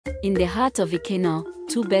In the heart of Ikena,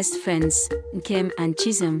 two best friends, Nkem and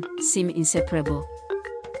Chisholm, seem inseparable.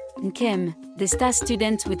 Nkem, the star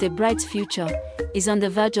student with a bright future, is on the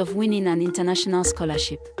verge of winning an international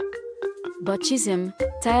scholarship. But Chisholm,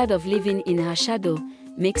 tired of living in her shadow,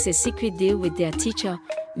 makes a secret deal with their teacher,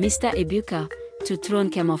 Mr. Ebuka, to throw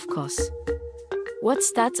Nkem off course. What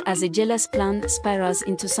starts as a jealous plan spirals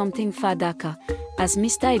into something far darker, as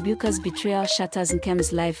Mr. Ebuka's betrayal shatters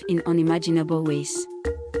Nkem's life in unimaginable ways.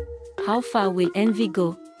 How far will envy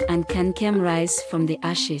go, and can Nkem rise from the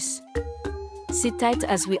ashes? Sit tight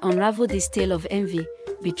as we unravel this tale of envy,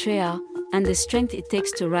 betrayal, and the strength it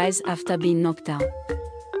takes to rise after being knocked down.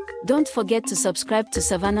 Don't forget to subscribe to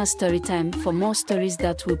Savanna Storytime for more stories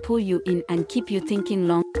that will pull you in and keep you thinking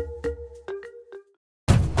long.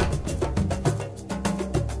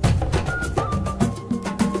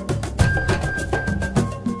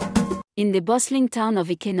 In the bustling town of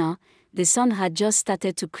Ikena, the sun had just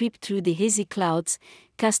started to creep through the hazy clouds,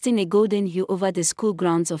 casting a golden hue over the school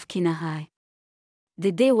grounds of Ikena High.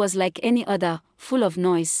 The day was like any other, full of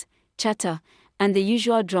noise, chatter, and the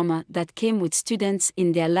usual drama that came with students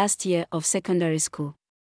in their last year of secondary school.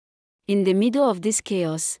 In the middle of this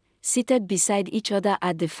chaos, seated beside each other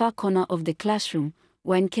at the far corner of the classroom,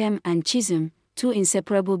 were Nkem and Chisholm, two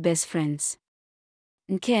inseparable best friends.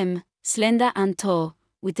 Nkem, slender and tall,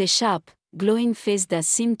 with a sharp, glowing face that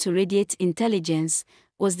seemed to radiate intelligence,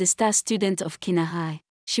 was the star student of Ikena High.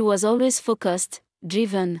 She was always focused,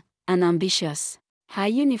 driven, and ambitious. Her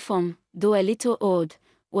uniform, though a little old,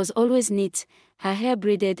 was always neat, her hair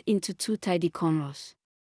braided into two tidy cornrows.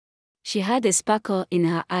 She had a sparkle in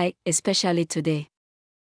her eye, especially today.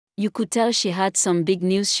 You could tell she had some big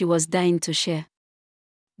news she was dying to share.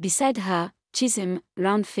 Beside her, Chisholm,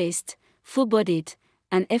 round-faced, full-bodied,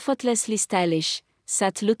 and effortlessly stylish,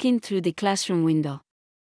 sat looking through the classroom window.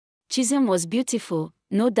 Chisholm was beautiful,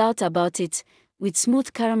 no doubt about it, with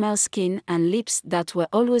smooth caramel skin and lips that were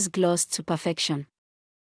always glossed to perfection.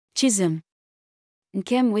 Chisholm,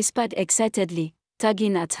 Nkem whispered excitedly,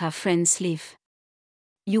 tugging at her friend's sleeve.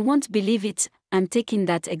 You won't believe it, I'm taking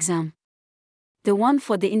that exam. The one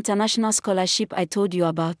for the international scholarship I told you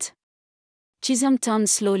about. Chisholm turned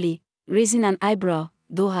slowly, raising an eyebrow,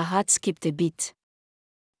 though her heart skipped a beat.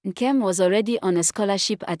 Nkem was already on a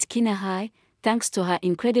scholarship at Ikena High, thanks to her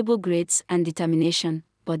incredible grades and determination,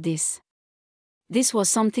 but this was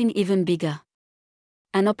something even bigger.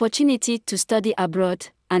 An opportunity to study abroad,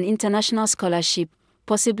 an international scholarship,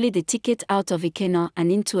 possibly the ticket out of Ikena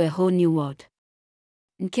and into a whole new world.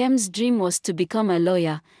 Nkem's dream was to become a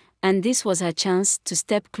lawyer, and this was her chance to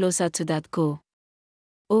step closer to that goal.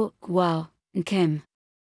 Oh, wow, Nkem.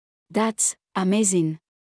 That's amazing.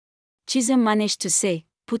 Chisholm managed to say,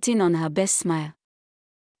 putting on her best smile.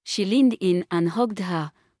 She leaned in and hugged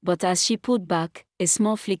her, but as she pulled back, a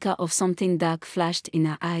small flicker of something dark flashed in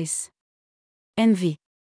her eyes. Envy.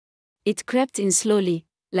 It crept in slowly,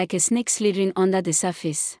 like a snake slithering under the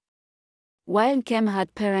surface. While Nkem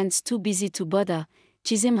had parents too busy to bother,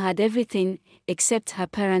 Chisholm had everything except her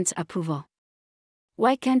parents' approval.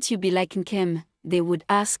 Why can't you be like Nkem? They would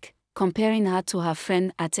ask, comparing her to her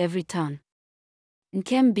friend at every turn.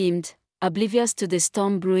 Nkem beamed, oblivious to the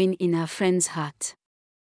storm brewing in her friend's heart.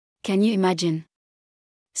 Can you imagine?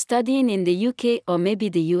 Studying in the UK or maybe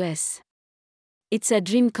the US. It's a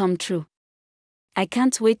dream come true. I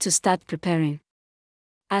can't wait to start preparing.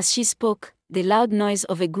 As she spoke, the loud noise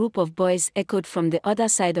of a group of boys echoed from the other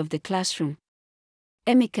side of the classroom.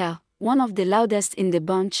 Emeka, one of the loudest in the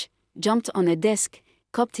bunch, jumped on a desk,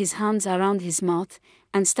 cupped his hands around his mouth,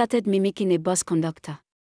 and started mimicking a bus conductor.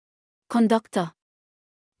 Conductor!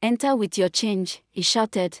 Enter with your change, he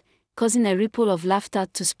shouted, causing a ripple of laughter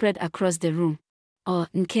to spread across the room. Oh,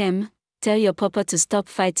 Nkem, tell your papa to stop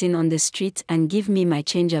fighting on the street and give me my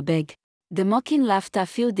change abeg. The mocking laughter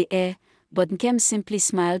filled the air, but Nkem simply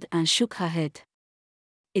smiled and shook her head.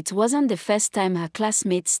 It wasn't the first time her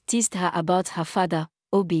classmates teased her about her father,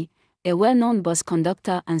 Obi, a well-known bus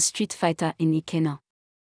conductor and street fighter in Ikena.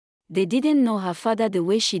 They didn't know her father the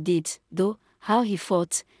way she did, though, how he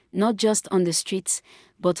fought, not just on the streets,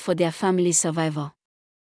 but for their family's survival.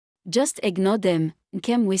 Just ignore them,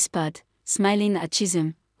 Nkem whispered, smiling at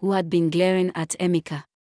Chisholm, who had been glaring at Emeka.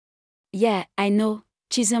 Yeah, I know,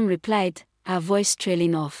 Chisholm replied, her voice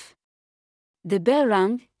trailing off. The bell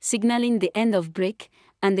rang, signaling the end of break,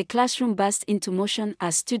 and the classroom burst into motion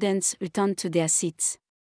as students returned to their seats.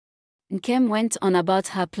 Nkem went on about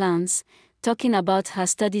her plans, talking about her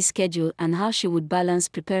study schedule and how she would balance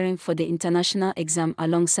preparing for the international exam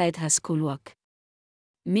alongside her schoolwork.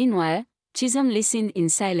 Meanwhile, Chisholm listened in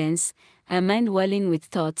silence, her mind whirling with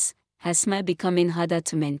thoughts, her smile becoming harder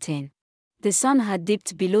to maintain. The sun had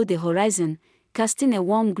dipped below the horizon, casting a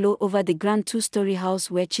warm glow over the grand two-story house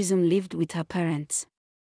where Chisholm lived with her parents.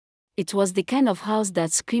 It was the kind of house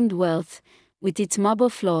that screamed wealth, with its marble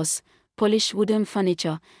floors, polished wooden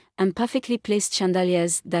furniture, and perfectly placed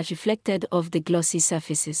chandeliers that reflected off the glossy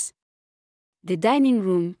surfaces. The dining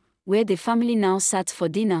room, where the family now sat for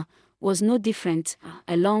dinner, was no different,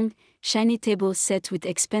 a long, shiny table set with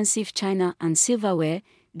expensive china and silverware,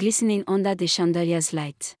 glistening under the chandelier's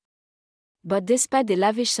light. But despite the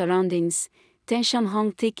lavish surroundings, tension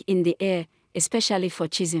hung thick in the air, especially for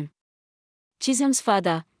Chisholm. Chisholm's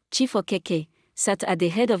father, Chief Okeke, sat at the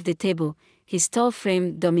head of the table, his tall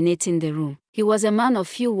frame dominating the room. He was a man of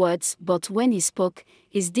few words, but when he spoke,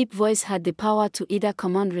 his deep voice had the power to either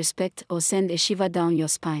command respect or send a shiver down your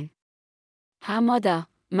spine. Her mother,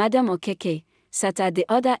 Madam Okeke, sat at the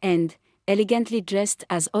other end, elegantly dressed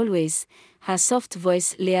as always, her soft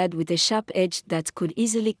voice layered with a sharp edge that could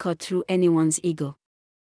easily cut through anyone's ego.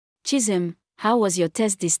 "Chisholm, how was your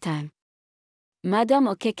test this time?" Madam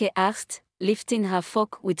Okeke asked, lifting her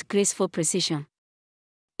fork with graceful precision.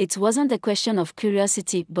 It wasn't a question of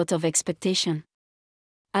curiosity but of expectation.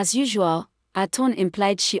 As usual, her tone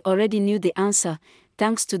implied she already knew the answer,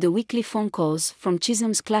 thanks to the weekly phone calls from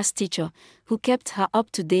Chisholm's class teacher, who kept her up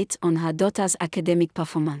to date on her daughter's academic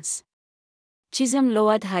performance. Chisholm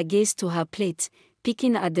lowered her gaze to her plate,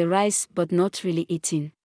 picking at the rice but not really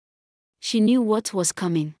eating. She knew what was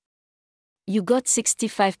coming. "You got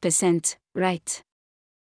 65%, right?"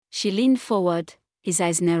 She leaned forward, his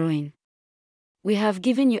eyes narrowing. "We have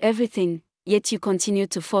given you everything, yet you continue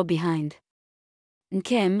to fall behind."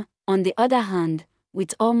 Nkem, on the other hand,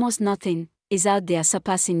 with almost nothing, is out there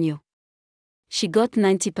surpassing you. She got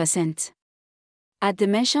 90%. At the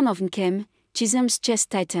mention of Nkem, Chisholm's chest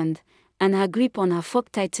tightened, and her grip on her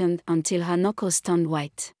fork tightened until her knuckles turned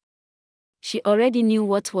white. She already knew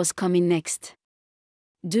what was coming next.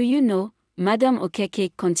 "Do you know," Madam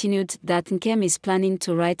Okeke continued, "that Nkem is planning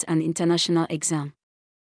to write an international exam?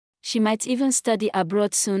 She might even study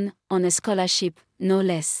abroad soon, on a scholarship, no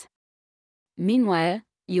less. Meanwhile,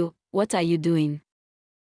 what are you doing?"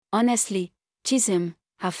 "Honestly, Chisholm,"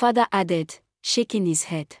 her father added, shaking his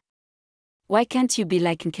head. "Why can't you be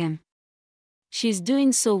like Nkem? She's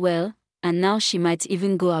doing so well, and now she might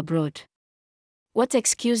even go abroad. What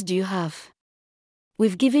excuse do you have?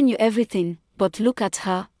 We've given you everything, but look at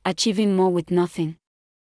her, achieving more with nothing."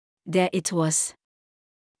 There it was.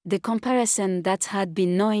 The comparison that had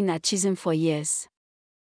been gnawing at Chisholm for years.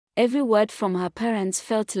 Every word from her parents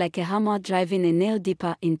felt like a hammer driving a nail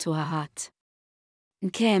deeper into her heart.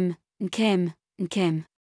 "Nkem, Nkem, Nkem.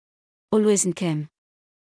 Always Nkem."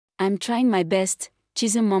 "I'm trying my best,"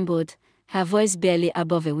 Chisholm mumbled, her voice barely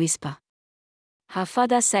above a whisper. Her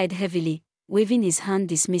father sighed heavily, waving his hand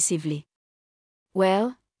dismissively.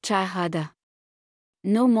 "Well, try harder.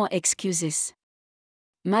 No more excuses."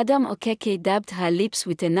 Madam Okeke dabbed her lips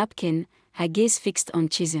with a napkin, her gaze fixed on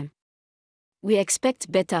Chisholm. "We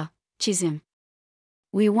expect better, Chisholm.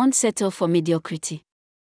 We won't settle for mediocrity."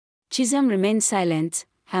 Chisholm remained silent,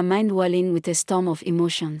 her mind whirling with a storm of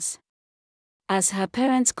emotions. As her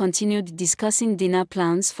parents continued discussing dinner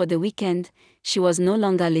plans for the weekend, she was no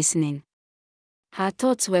longer listening. Her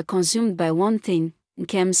thoughts were consumed by one thing,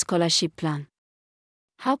 Nkem's scholarship plan.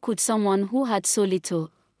 How could someone who had so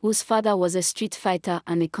little, whose father was a street fighter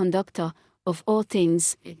and a conductor, of all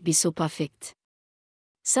things, be so perfect?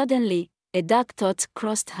 Suddenly, a dark thought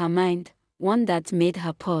crossed her mind, one that made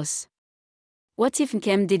her pause. What if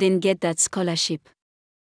Nkem didn't get that scholarship?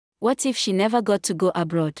 What if she never got to go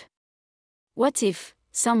abroad? What if,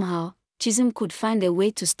 somehow, Chisholm could find a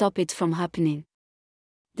way to stop it from happening?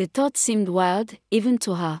 The thought seemed wild, even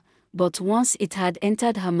to her, but once it had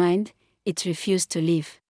entered her mind, it refused to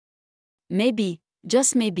leave. Maybe,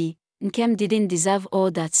 just maybe, Nkem didn't deserve all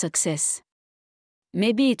that success.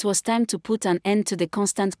 Maybe it was time to put an end to the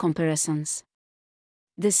constant comparisons.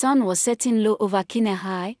 The sun was setting low over Kine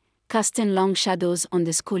High, casting long shadows on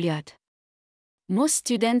the schoolyard. Most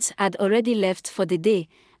students had already left for the day,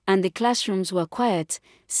 and the classrooms were quiet,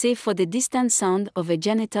 save for the distant sound of a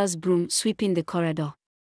janitor's broom sweeping the corridor.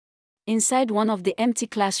 Inside one of the empty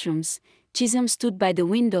classrooms, Chisholm stood by the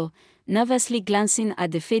window, nervously glancing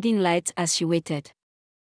at the fading light as she waited.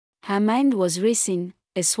 Her mind was racing,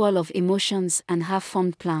 a swirl of emotions and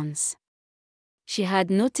half-formed plans. She had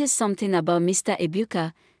noticed something about Mr.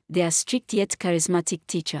 Ebuka, their strict yet charismatic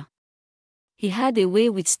teacher. He had a way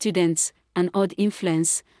with students, an odd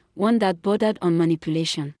influence, one that bordered on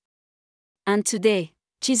manipulation. And today,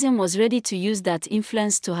 Chisholm was ready to use that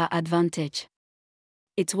influence to her advantage.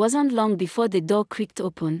 It wasn't long before the door creaked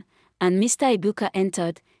open, and Mr. Ebuka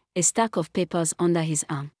entered, a stack of papers under his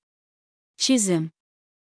arm. Chisholm,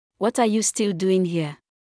 what are you still doing here?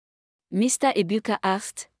 Mr. Ibuka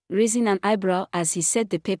asked, raising an eyebrow as he set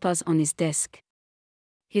the papers on his desk.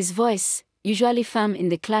 His voice, usually firm in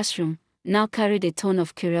the classroom, now carried a tone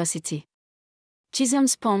of curiosity.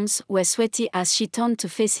 Chisholm's palms were sweaty as she turned to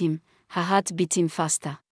face him, her heart beating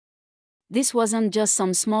faster. This wasn't just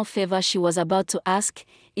some small favor she was about to ask,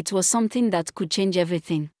 it was something that could change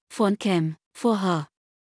everything. For Nkem, for her.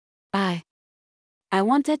 I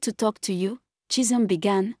wanted to talk to you, Chisholm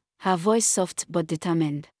began, her voice soft but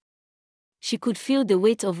determined. She could feel the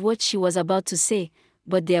weight of what she was about to say,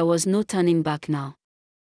 but there was no turning back now.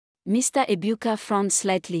 Mr. Ibuka frowned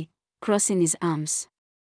slightly, crossing his arms.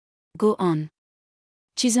 Go on.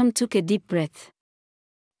 Chisholm took a deep breath.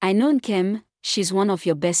 I know Nkem, she's one of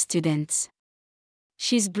your best students.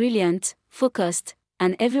 She's brilliant, focused,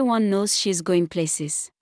 and everyone knows she's going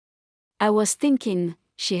places. I was thinking,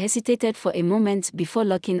 she hesitated for a moment before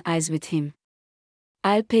locking eyes with him.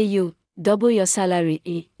 I'll pay you double your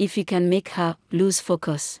salary if you can make her lose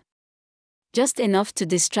focus. Just enough to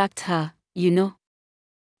distract her, you know.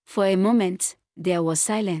 For a moment, there was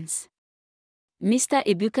silence. Mr.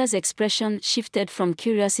 Ibuka's expression shifted from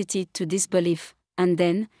curiosity to disbelief, and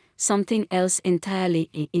then, something else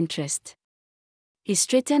entirely, interest. He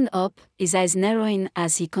straightened up, his eyes narrowing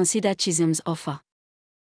as he considered Chisholm's offer.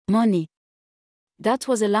 Money. That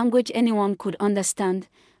was a language anyone could understand,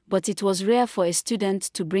 but it was rare for a student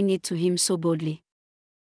to bring it to him so boldly.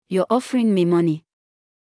 You're offering me money.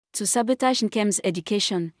 To sabotage Nkem's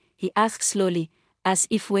education, he asked slowly, as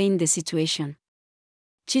if weighing the situation.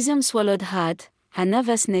 Chisholm swallowed hard, her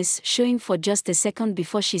nervousness showing for just a second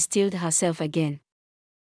before she stilled herself again.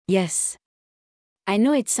 Yes. I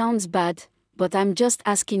know it sounds bad, but I'm just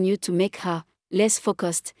asking you to make her less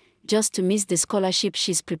focused, just to miss the scholarship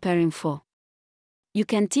she's preparing for. You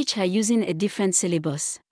can teach her using a different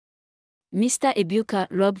syllabus. Mr. Ibuka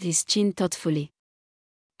rubbed his chin thoughtfully.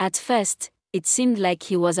 At first, it seemed like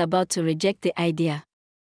he was about to reject the idea.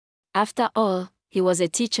 After all, he was a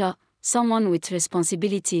teacher, someone with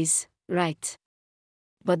responsibilities, right?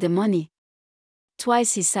 But the money.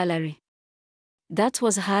 Twice his salary. That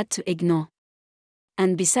was hard to ignore.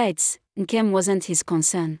 And besides, Nkem wasn't his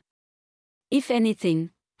concern. If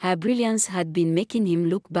anything, her brilliance had been making him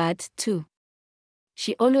look bad, too.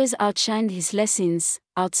 She always outshined his lessons,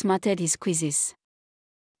 outsmarted his quizzes.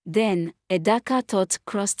 Then, a darker thought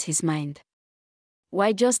crossed his mind.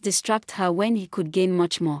 Why just distract her when he could gain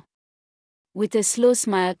much more? With a slow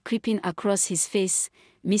smile creeping across his face,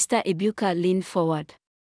 Mr. Ibuka leaned forward.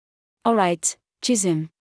 All right, Chisholm.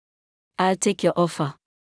 I'll take your offer.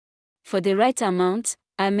 For the right amount,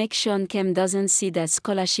 I'll make sure Nkem doesn't see that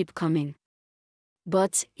scholarship coming.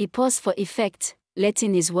 But he paused for effect,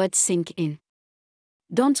 letting his words sink in.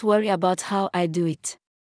 Don't worry about how I do it.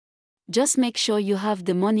 Just make sure you have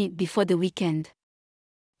the money before the weekend.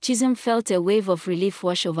 Chisholm felt a wave of relief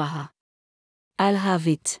wash over her. I'll have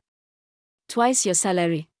it. Twice your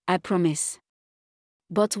salary, I promise.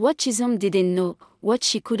 But what Chisholm didn't know, what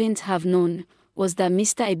she couldn't have known, was that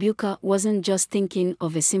Mr. Ibuka wasn't just thinking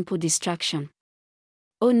of a simple distraction.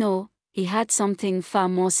 Oh no, he had something far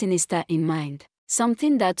more sinister in mind.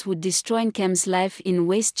 Something that would destroy Nkem's life in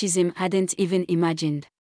ways Chisholm hadn't even imagined.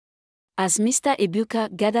 As Mr.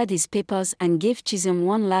 Ibuka gathered his papers and gave Chisholm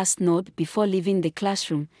one last nod before leaving the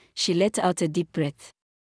classroom, she let out a deep breath.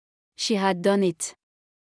 She had done it.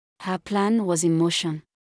 Her plan was in motion.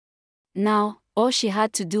 Now, all she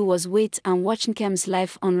had to do was wait and watch Nkem's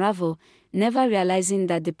life unravel, never realizing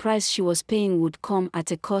that the price she was paying would come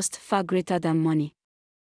at a cost far greater than money.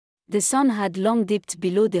 The sun had long dipped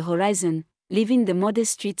below the horizon, leaving the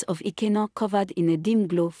modest streets of Ikena covered in a dim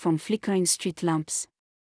glow from flickering street lamps.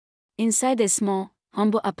 Inside a small,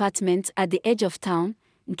 humble apartment at the edge of town,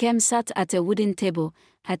 Nkem sat at a wooden table,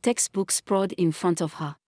 her textbook sprawled in front of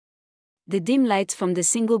her. The dim light from the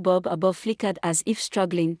single bulb above flickered as if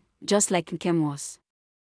struggling, just like Nkem was.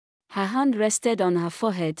 Her hand rested on her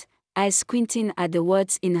forehead, eyes squinting at the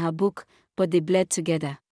words in her book, but they bled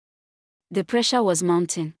together. The pressure was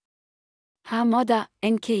mounting. Her mother,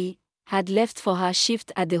 Nkem, had left for her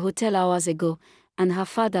shift at the hotel hours ago, and her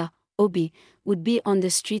father, Obi, would be on the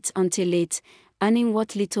streets until late, earning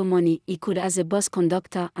what little money he could as a bus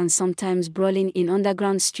conductor and sometimes brawling in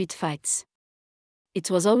underground street fights.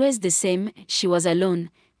 It was always the same, she was alone,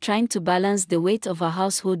 trying to balance the weight of her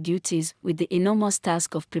household duties with the enormous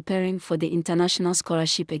task of preparing for the international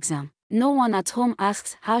scholarship exam. No one at home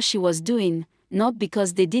asked how she was doing, not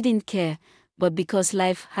because they didn't care, but because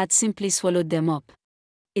life had simply swallowed them up.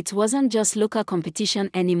 It wasn't just local competition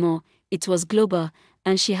anymore, it was global,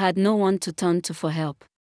 and she had no one to turn to for help.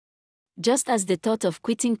 Just as the thought of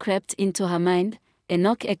quitting crept into her mind, a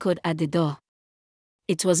knock echoed at the door.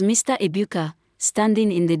 It was Mr. Ebuka,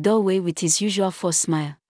 standing in the doorway with his usual forced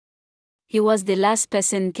smile. He was the last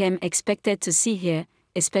person Nkem expected to see here,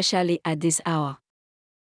 especially at this hour.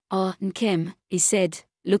 "Oh, Nkem," he said,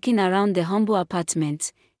 looking around the humble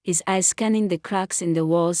apartment, his eyes scanning the cracks in the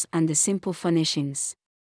walls and the simple furnishings.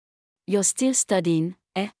 "You're still studying,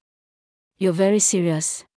 eh? You're very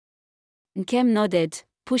serious?" Nkem nodded,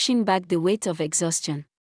 pushing back the weight of exhaustion.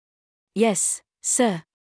 "Yes, sir.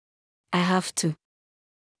 I have to."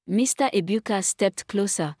 Mr. Ebuka stepped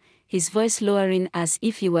closer, his voice lowering as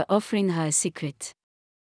if he were offering her a secret.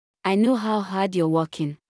 "I know how hard you're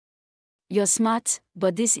working. You're smart,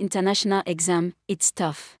 but this international exam, it's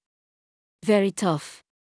tough. Very tough.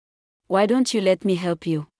 Why don't you let me help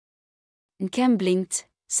you?" Nkem blinked,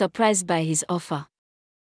 surprised by his offer.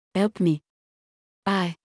 "Help me?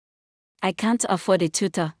 I can't afford a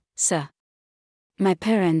tutor, sir. My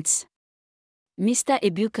parents." Mr.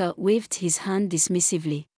 Ebuka waved his hand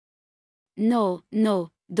dismissively. No,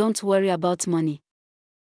 don't worry about money.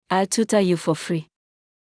 I'll tutor you for free.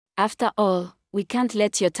 After all, we can't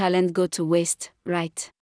let your talent go to waste,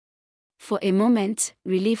 right?" For a moment,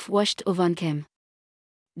 relief washed over Nkem.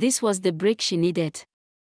 This was the break she needed.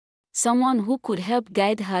 Someone who could help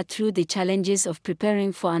guide her through the challenges of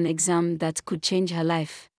preparing for an exam that could change her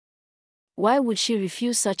life. Why would she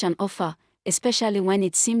refuse such an offer, especially when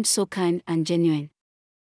it seemed so kind and genuine?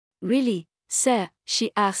 "Really, sir?"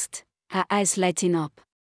 she asked, her eyes lighting up.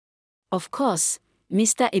 "Of course,"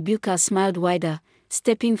 Mr. Ebuka smiled wider,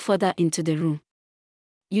 stepping further into the room.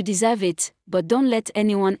 "You deserve it, but don't let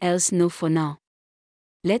anyone else know for now.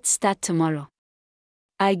 Let's start tomorrow.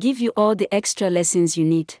 I'll give you all the extra lessons you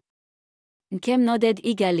need." Nkem nodded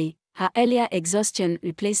eagerly, her earlier exhaustion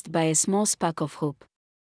replaced by a small spark of hope.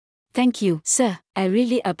 "Thank you, sir. I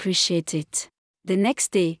really appreciate it." The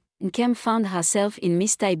next day, Nkem found herself in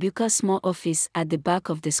Mr. Ebuka's small office at the back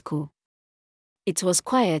of the school. It was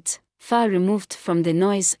quiet, far removed from the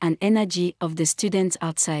noise and energy of the students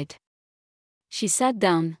outside. She sat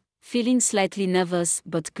down, feeling slightly nervous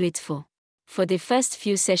but grateful. For the first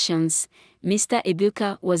few sessions, Mr.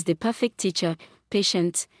 Ebuka was the perfect teacher,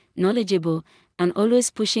 patient, knowledgeable, and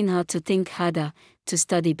always pushing her to think harder, to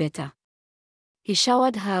study better. He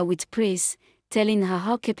showered her with praise, telling her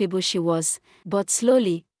how capable she was, but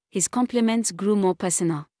slowly, his compliments grew more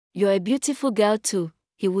personal. "You're a beautiful girl too,"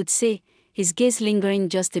 he would say, his gaze lingering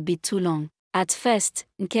just a bit too long. At first,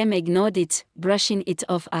 Nkem ignored it, brushing it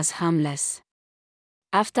off as harmless.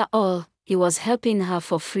 After all, he was helping her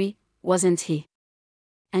for free, wasn't he?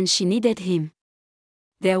 And she needed him.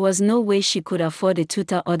 There was no way she could afford a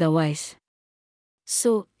tutor otherwise.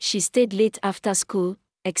 So, she stayed late after school,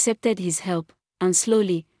 accepted his help, and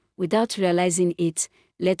slowly, without realizing it,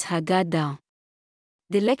 let her guard down.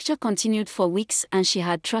 The lecture continued for weeks and she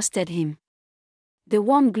had trusted him. The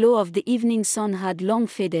warm glow of the evening sun had long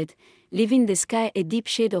faded, leaving the sky a deep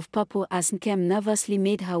shade of purple as Nkem nervously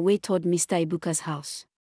made her way toward Mr. Ebuka's house.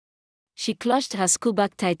 She clutched her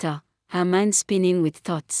schoolbag tighter, her mind spinning with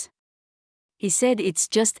thoughts. "He said it's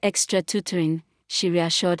just extra tutoring," she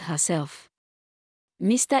reassured herself.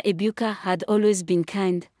 Mr. Ebuka had always been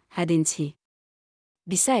kind, hadn't he?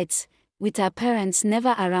 Besides, with her parents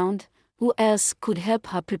never around, who else could help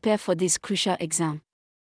her prepare for this crucial exam?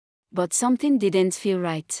 But something didn't feel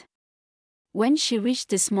right. When she reached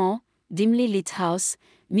the small, dimly lit house,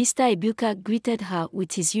 Mr. Ebuka greeted her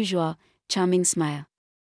with his usual, charming smile.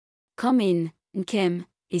 "Come in, Nkem,"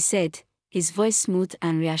 he said, his voice smooth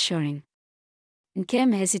and reassuring.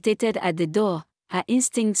 Nkem hesitated at the door, her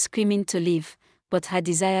instinct screaming to leave, but her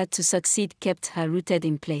desire to succeed kept her rooted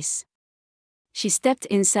in place. She stepped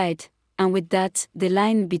inside, and with that, the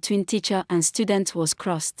line between teacher and student was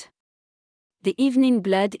crossed. The evening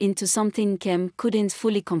blurred into something Nkem couldn't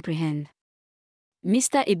fully comprehend.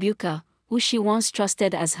 Mr. Ebuka, who she once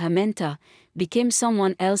trusted as her mentor, became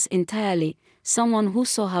someone else entirely, someone who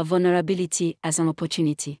saw her vulnerability as an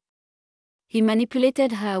opportunity. He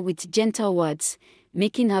manipulated her with gentle words,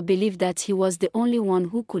 making her believe that he was the only one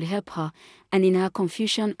who could help her, and in her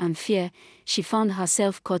confusion and fear, she found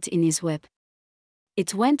herself caught in his web.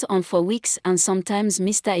 It went on for weeks, and sometimes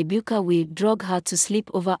Mr. Ebuka would drag her to sleep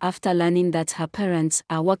over after learning that her parents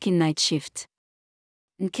are working night shift.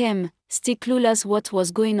 Nkem, still clueless what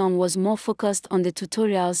was going on, was more focused on the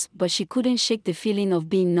tutorials, but she couldn't shake the feeling of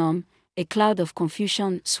being numb, a cloud of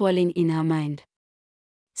confusion swirling in her mind.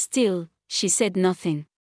 Still, she said nothing.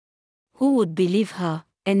 Who would believe her,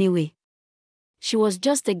 anyway? She was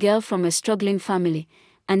just a girl from a struggling family,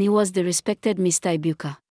 and he was the respected Mr.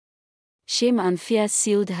 Ebuka. Shame and fear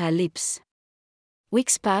sealed her lips.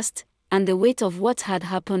 Weeks passed, and the weight of what had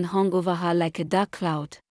happened hung over her like a dark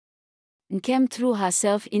cloud. Nkem threw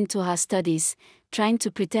herself into her studies, trying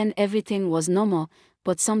to pretend everything was normal,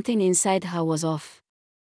 but something inside her was off.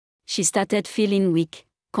 She started feeling weak,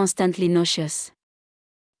 constantly nauseous.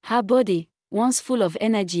 Her body, once full of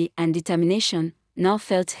energy and determination, now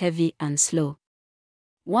felt heavy and slow.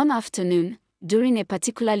 One afternoon, during a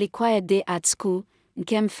particularly quiet day at school,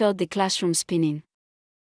 Nkem felt the classroom spinning.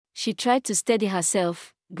 She tried to steady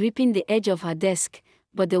herself, gripping the edge of her desk,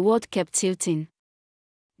 but the world kept tilting.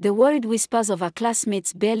 The worried whispers of her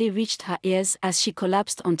classmates barely reached her ears as she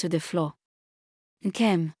collapsed onto the floor.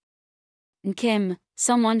 Nkem! Nkem!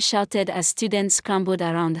 Someone shouted as students scrambled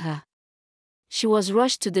around her. She was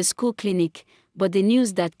rushed to the school clinic, but the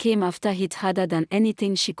news that came after hit harder than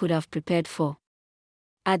anything she could have prepared for.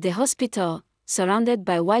 At the hospital, surrounded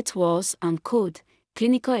by white walls and cold,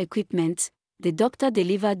 clinical equipment, the doctor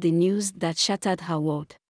delivered the news that shattered her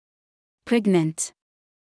world. Pregnant.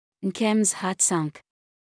 Nkem's heart sank.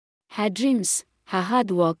 Her dreams, her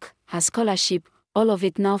hard work, her scholarship, all of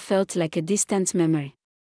it now felt like a distant memory.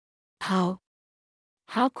 How?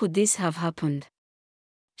 How could this have happened?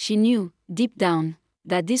 She knew, deep down,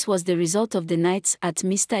 that this was the result of the nights at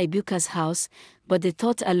Mr. Ibuka's house, but the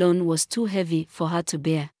thought alone was too heavy for her to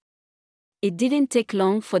bear. It didn't take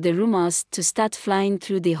long for the rumors to start flying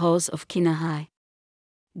through the halls of Kina High.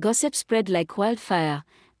 Gossip spread like wildfire,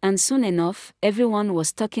 and soon enough, everyone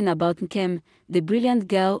was talking about Nkem, the brilliant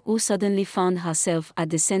girl who suddenly found herself at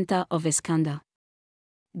the center of a scandal.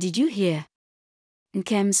 Did you hear?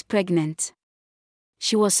 Nkem's pregnant.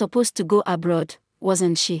 She was supposed to go abroad,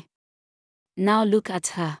 wasn't she? Now look at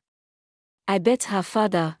her. I bet her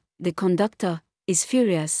father, the conductor, is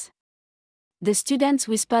furious. The students'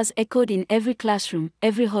 whispers echoed in every classroom,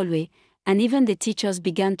 every hallway, and even the teachers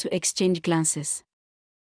began to exchange glances.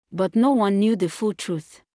 But no one knew the full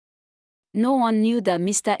truth. No one knew that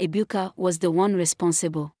Mr. Ibuka was the one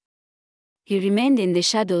responsible. He remained in the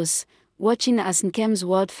shadows, watching as Nkem's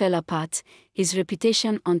world fell apart, his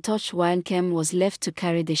reputation untouched while Nkem was left to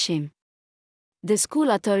carry the shame. The school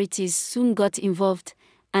authorities soon got involved,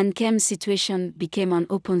 and Nkem's situation became an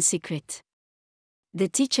open secret. The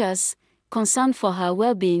teachers, concerned for her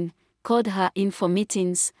well-being, called her in for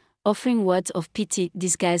meetings, offering words of pity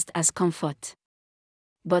disguised as comfort.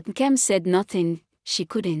 But Nkem said nothing. She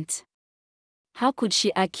couldn't. How could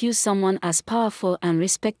she accuse someone as powerful and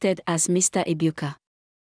respected as Mr. Ibuka?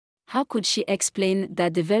 How could she explain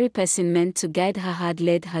that the very person meant to guide her had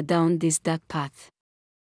led her down this dark path?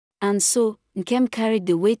 And so, Nkem carried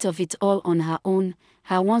the weight of it all on her own,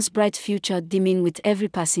 her once bright future dimming with every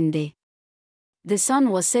passing day. The sun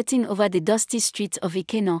was setting over the dusty streets of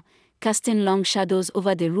Ikeno, casting long shadows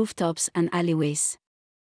over the rooftops and alleyways.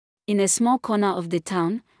 In a small corner of the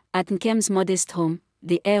town, at Nkem's modest home,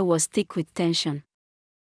 the air was thick with tension.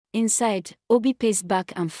 Inside, Obi paced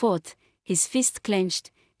back and forth, his fist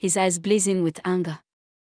clenched, his eyes blazing with anger.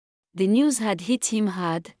 The news had hit him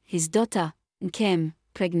hard, his daughter, Nkem,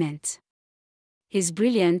 pregnant. His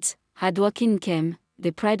brilliant, hard-working Nkem,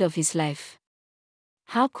 the pride of his life.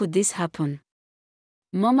 How could this happen?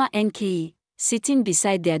 Mama Nkem, sitting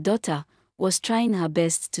beside their daughter, was trying her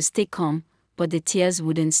best to stay calm, but the tears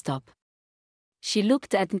wouldn't stop. She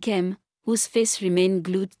looked at Nkem, whose face remained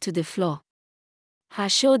glued to the floor. Her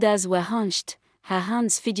shoulders were hunched, her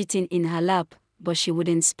hands fidgeting in her lap, but she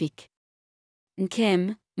wouldn't speak.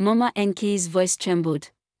 Nkem, Mama Nkem's voice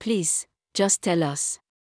trembled. Please, just tell us.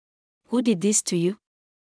 Who did this to you?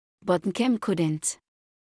 But Nkem couldn't.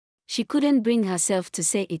 She couldn't bring herself to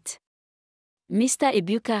say it. Mr.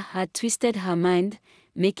 Ibuka had twisted her mind,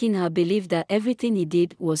 making her believe that everything he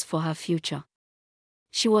did was for her future.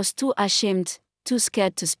 She was too ashamed, too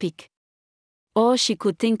scared to speak. All she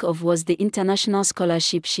could think of was the international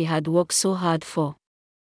scholarship she had worked so hard for.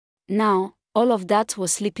 Now, all of that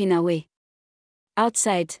was slipping away.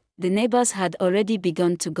 Outside, the neighbors had already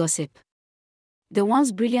begun to gossip. The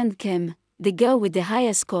once brilliant Nkem, the girl with the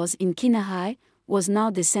highest scores in Kina High, was now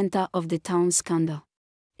the center of the town's scandal.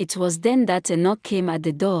 It was then that a knock came at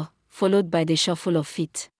the door, followed by the shuffle of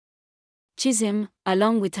feet. Chisholm,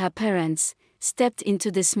 along with her parents, stepped into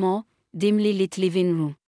the small, dimly lit living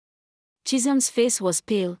room. Chisholm's face was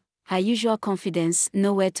pale, her usual confidence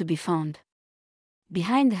nowhere to be found.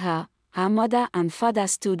 Behind her, her mother and father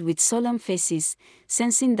stood with solemn faces,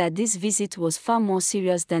 sensing that this visit was far more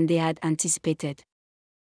serious than they had anticipated.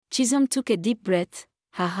 Chisholm took a deep breath,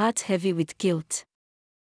 her heart heavy with guilt.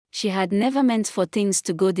 She had never meant for things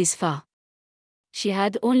to go this far. She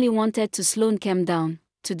had only wanted to slow Nkem down,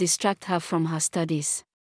 to distract her from her studies.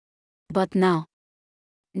 But now,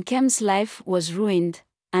 Nkem's life was ruined,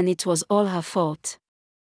 and it was all her fault.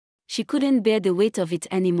 She couldn't bear the weight of it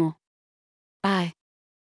anymore.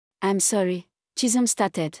 I'm sorry, Chisholm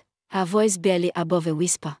started, her voice barely above a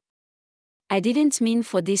whisper. I didn't mean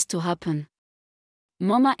for this to happen.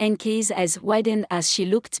 Mama Nk's eyes widened as she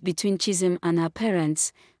looked between Chisholm and her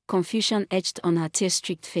parents, confusion etched on her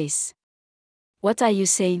tear-streaked face. What are you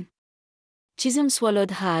saying? Chisholm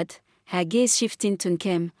swallowed hard, her gaze shifting to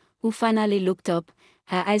Nkem, who finally looked up,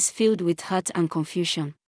 her eyes filled with hurt and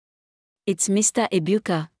confusion. It's Mr.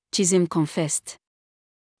 Ebuka, Chisholm confessed.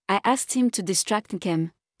 I asked him to distract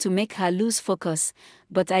Nkem, to make her lose focus,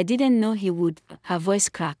 but I didn't know he would, her voice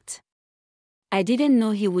cracked. I didn't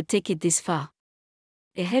know he would take it this far.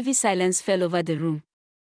 A heavy silence fell over the room.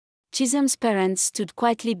 Chisholm's parents stood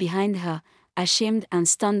quietly behind her, ashamed and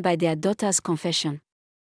stunned by their daughter's confession.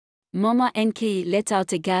 Mama Nke let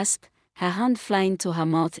out a gasp, her hand flying to her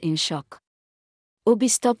mouth in shock. Obi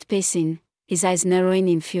stopped pacing, his eyes narrowing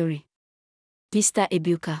in fury. Mr.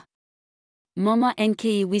 Ebuka. Mama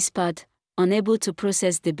Nke whispered, unable to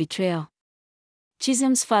process the betrayal.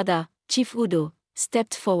 Chisholm's father, Chief Udo,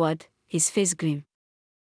 stepped forward, his face grim.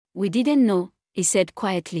 We didn't know, he said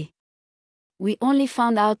quietly. We only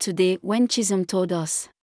found out today when Chisholm told us.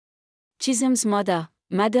 Chisholm's mother,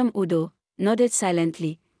 Madam Udo, nodded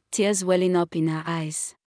silently, tears welling up in her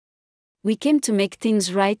eyes. We came to make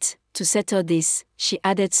things right, to settle this, she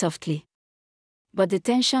added softly. But the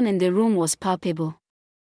tension in the room was palpable.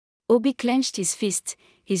 Obi clenched his fist,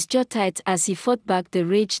 his jaw tight as he fought back the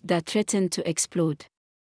rage that threatened to explode.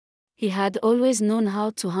 He had always known how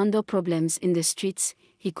to handle problems in the streets.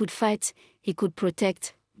 He could fight, he could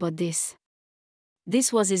protect, but this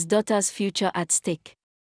was his daughter's future at stake.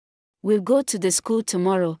 We'll go to the school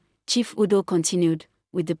tomorrow, Chief Udo continued,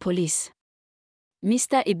 with the police.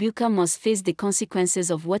 Mr. Ebuka must face the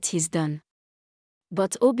consequences of what he's done.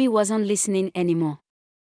 But Obi wasn't listening anymore.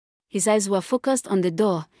 His eyes were focused on the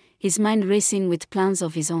door, his mind racing with plans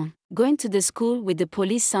of his own. Going to the school with the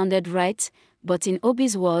police sounded right, but in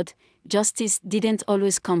Obi's world, justice didn't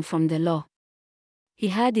always come from the law. He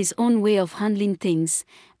had his own way of handling things,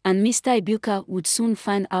 and Mr. Ebuka would soon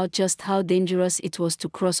find out just how dangerous it was to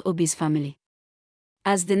cross Obi's family.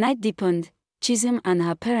 As the night deepened, Chisholm and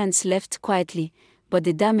her parents left quietly, but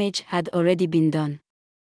the damage had already been done.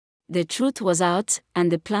 The truth was out, and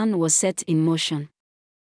the plan was set in motion.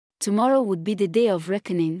 Tomorrow would be the day of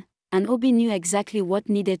reckoning, and Obi knew exactly what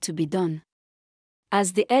needed to be done.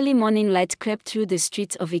 As the early morning light crept through the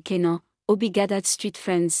streets of Ikeno, Obi gathered street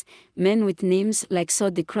friends, men with names like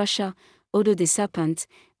Sword the Crusher, Odo the Serpent,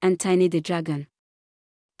 and Tiny the Dragon.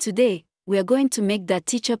 Today, we are going to make that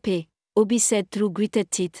teacher pay, Obi said through gritted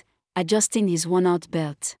teeth, adjusting his worn-out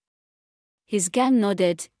belt. His gang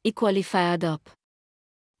nodded, equally fired up.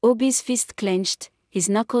 Obi's fist clenched, his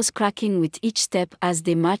knuckles cracking with each step as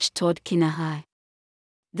they marched toward Kina High.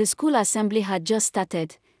 The school assembly had just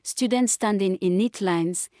started, students standing in neat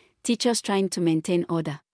lines, teachers trying to maintain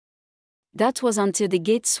order. That was until the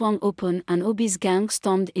gate swung open and Obi's gang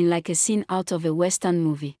stormed in like a scene out of a Western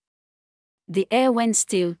movie. The air went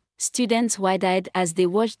still, students wide-eyed as they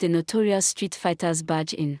watched the notorious street fighters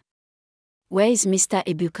barge in. Where is Mr.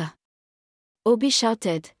 Ebuka? Obi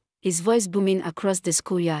shouted, his voice booming across the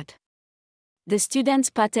schoolyard. The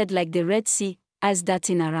students parted like the Red Sea, eyes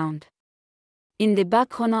darting around. In the back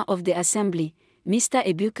corner of the assembly, Mr.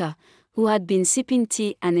 Ebuka, who had been sipping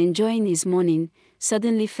tea and enjoying his morning,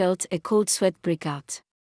 suddenly felt a cold sweat break out.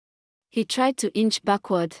 He tried to inch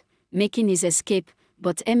backward, making his escape,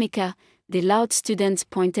 but Emeka, the loud student,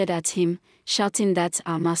 pointed at him, shouting, "That's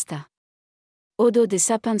our master." Odo the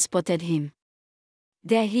Serpent spotted him.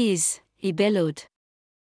 "There he is," he bellowed.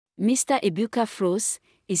 Mr. Ebuka froze,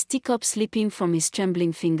 his teacup slipping from his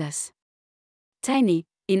trembling fingers. Tiny,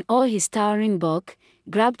 in all his towering bulk,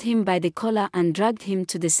 grabbed him by the collar and dragged him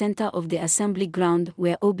to the center of the assembly ground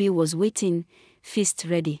where Obi was waiting, fist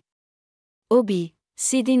ready. Obi,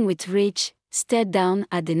 seething with rage, stared down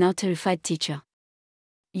at the now terrified teacher.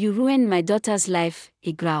 "You ruined my daughter's life,"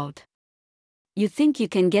 he growled. "You think you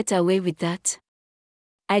can get away with that?"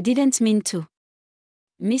 "I didn't mean to."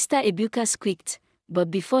 Mr. Ebuka squeaked, but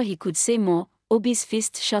before he could say more, Obi's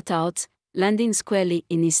fist shot out, landing squarely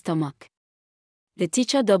in his stomach. The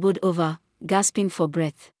teacher doubled over, gasping for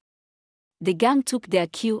breath. The gang took their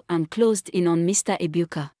cue and closed in on Mr.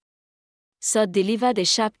 Ebuka. Sword delivered a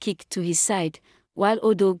sharp kick to his side, while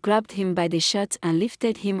Odo grabbed him by the shirt and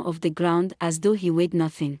lifted him off the ground as though he weighed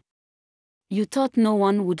nothing. "You thought no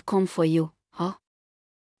one would come for you, huh?"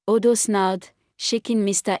 Odo snarled, shaking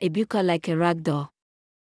Mr. Ebuka like a rag doll.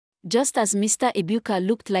 Just as Mr. Ebuka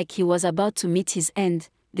looked like he was about to meet his end,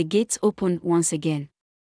 the gates opened once again.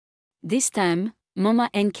 This time,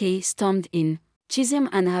 Mama Nke stormed in, Chisholm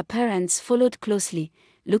and her parents followed closely,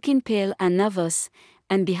 looking pale and nervous,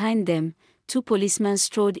 and behind them, 2 policemen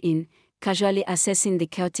strode in, casually assessing the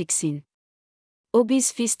chaotic scene.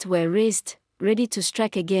 Obi's fists were raised, ready to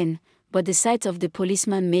strike again, but the sight of the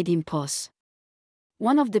policeman made him pause.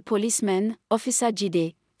 One of the policemen, Officer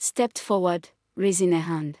Jide, stepped forward, raising a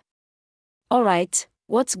hand. "All right,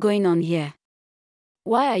 what's going on here?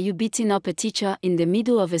 Why are you beating up a teacher in the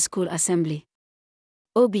middle of a school assembly?"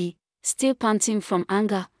 Obi, still panting from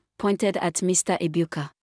anger, pointed at Mr.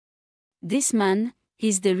 Ebuka. "This man,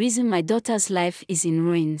 he's the reason my daughter's life is in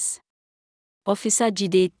ruins." Officer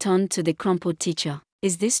Jide turned to the crumpled teacher.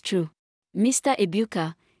 "Is this true?" Mr.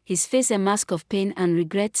 Ebuka, his face a mask of pain and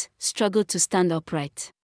regret, struggled to stand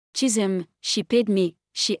upright. "Chisholm, she paid me,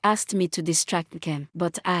 she asked me to distract Nkem.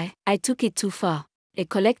 But I took it too far." A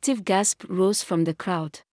collective gasp rose from the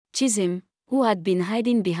crowd. Chisholm, who had been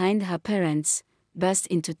hiding behind her parents, burst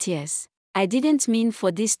into tears. "I didn't mean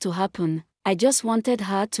for this to happen, I just wanted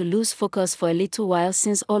her to lose focus for a little while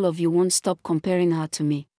since all of you won't stop comparing her to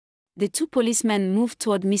me." The 2 policemen moved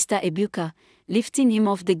toward Mr. Ebuka, lifting him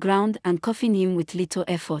off the ground and cuffing him with little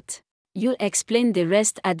effort. "You'll explain the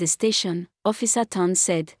rest at the station," Officer Tan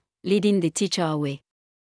said, leading the teacher away.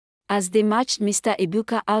 As they marched Mr.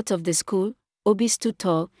 Ebuka out of the school, Obi stood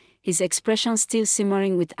tall, his expression still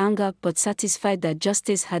simmering with anger but satisfied that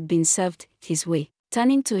justice had been served his way.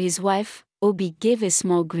 Turning to his wife, Obi gave a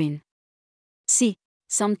small grin. "See,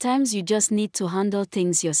 sometimes you just need to handle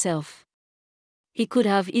things yourself." He could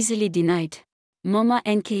have easily denied. Mama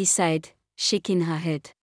Nkem sighed, shaking her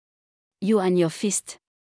head. "You and your fist.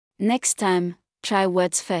 Next time, try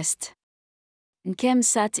words first." Nkem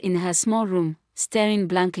sat in her small room, staring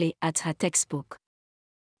blankly at her textbook.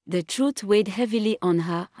 The truth weighed heavily on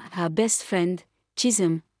her. Her best friend,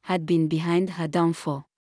 Chisholm, had been behind her downfall.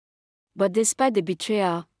 But despite the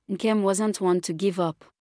betrayal, Nkem wasn't one to give up.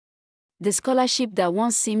 The scholarship that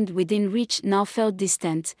once seemed within reach now felt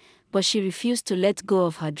distant, but she refused to let go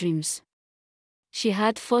of her dreams. She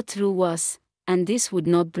had fought through worse, and this would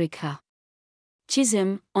not break her.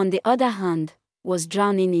 Chisholm, on the other hand, was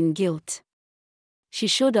drowning in guilt. She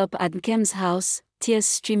showed up at Nkem's house, tears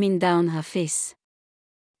streaming down her face.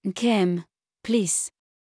 "Nkem, please.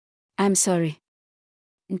 I'm sorry."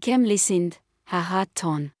 Nkem listened, her heart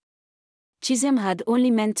torn. Chisholm had only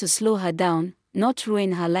meant to slow her down, not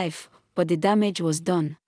ruin her life, but the damage was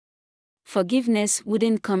done. Forgiveness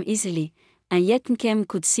wouldn't come easily, and yet Nkem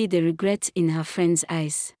could see the regret in her friend's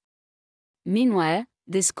eyes. Meanwhile,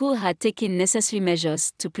 the school had taken necessary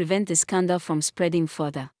measures to prevent the scandal from spreading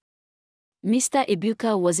further. Mr.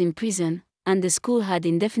 Ebuka was in prison, and the school had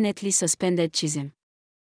indefinitely suspended Chisholm.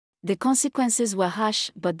 The consequences were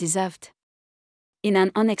harsh but deserved. In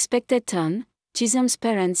an unexpected turn, Chisholm's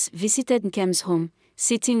parents visited Nkem's home,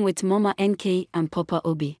 sitting with Mama Nkem and Papa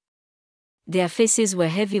Obi. Their faces were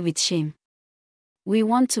heavy with shame. "We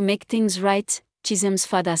want to make things right," Chisholm's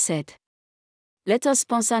father said. "Let us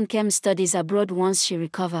sponsor Nkem's studies abroad once she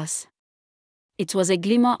recovers." It was a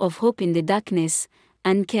glimmer of hope in the darkness,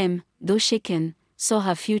 and Nkem, though shaken, saw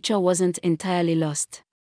her future wasn't entirely lost.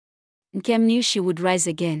 Nkem knew she would rise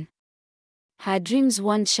again. Her dreams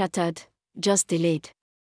weren't shattered, just delayed.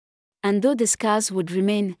 And though the scars would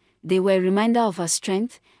remain, they were a reminder of her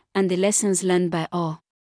strength and the lessons learned by all.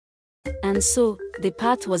 And so, the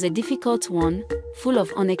path was a difficult one, full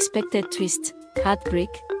of unexpected twists, heartbreak,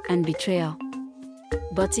 and betrayal.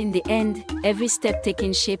 But in the end, every step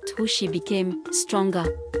taken shaped who she became, stronger,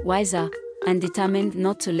 wiser, and determined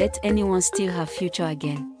not to let anyone steal her future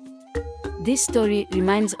again. This story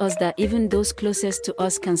reminds us that even those closest to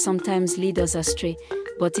us can sometimes lead us astray,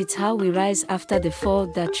 but it's how we rise after the fall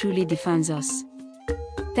that truly defines us.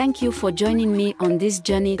 Thank you for joining me on this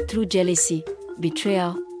journey through jealousy,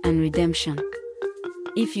 betrayal, and redemption.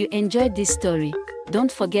 If you enjoyed this story,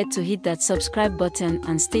 don't forget to hit that subscribe button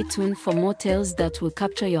and stay tuned for more tales that will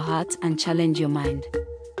capture your heart and challenge your mind.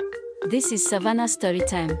 This is Savanna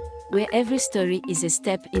Storytime, where every story is a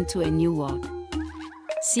step into a new world.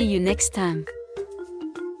 See you next time.